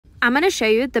I'm going to show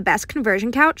you the best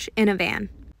conversion couch in a van.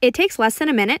 It takes less than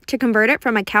a minute to convert it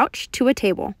from a couch to a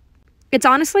table. It's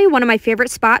honestly one of my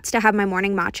favorite spots to have my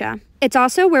morning matcha. It's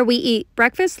also where we eat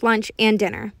breakfast, lunch, and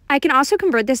dinner. I can also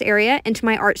convert this area into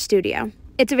my art studio.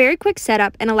 It's a very quick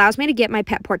setup and allows me to get my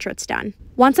pet portraits done.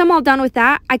 Once I'm all done with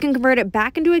that, I can convert it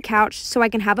back into a couch so I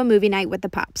can have a movie night with the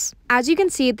pups. As you can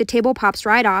see, the table pops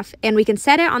right off and we can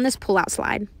set it on this pull-out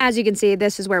slide. As you can see,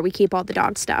 this is where we keep all the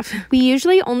dog stuff. We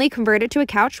usually only convert it to a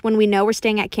couch when we know we're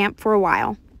staying at camp for a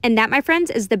while. And that, my friends,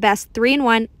 is the best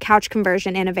 3-in-1 couch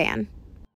conversion in a van.